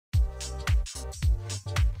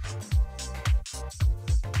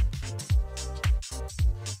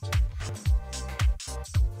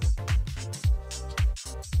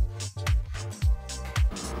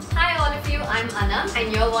Aanam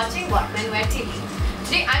and you're watching Workman Wear TV.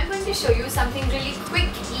 Today I'm going to show you something really quick,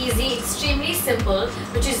 easy, extremely simple,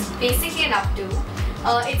 which is basically an updo.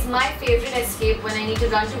 It's my favorite escape when I need to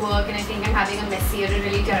run to work and I think I'm having a messy or a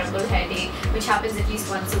really terrible hair day, which happens at least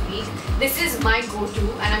once a week. This is my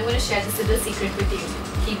go-to and I'm going to share this little secret with you.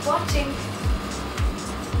 Keep watching.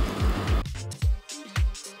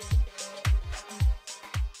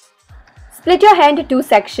 Split your hair into two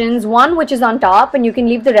sections, one which is on top and you can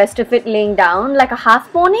leave the rest of it laying down like a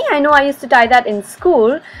half pony. I know I used to tie that in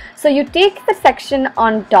school. So you take the section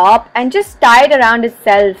on top and just tie it around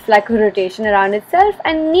itself like a rotation around itself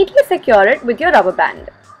and neatly secure it with your rubber band.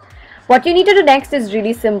 What you need to do next is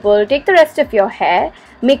really simple. Take the rest of your hair,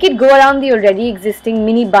 make it go around the already existing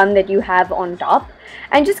mini bun that you have on top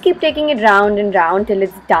and just keep taking it round and round till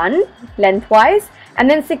it's done lengthwise, and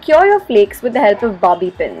then secure your flakes with the help of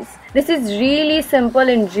bobby pins. This is really simple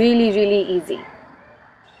and really easy.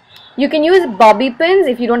 You can use bobby pins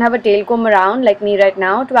if you don't have a tail comb around like me right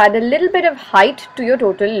now to add a little bit of height to your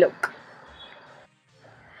total look.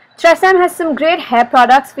 Aanam has some great hair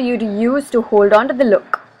products for you to use to hold on to the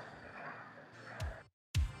look.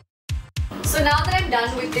 So now that I'm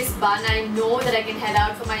done with this bun, I know that I can head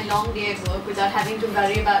out for my long day at work without having to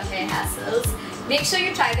worry about hair hassles. Make sure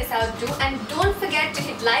you try this out too, and don't forget to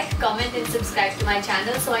hit like, comment and subscribe to my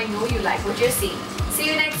channel so I know you like what you're seeing. See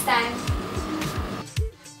you next time.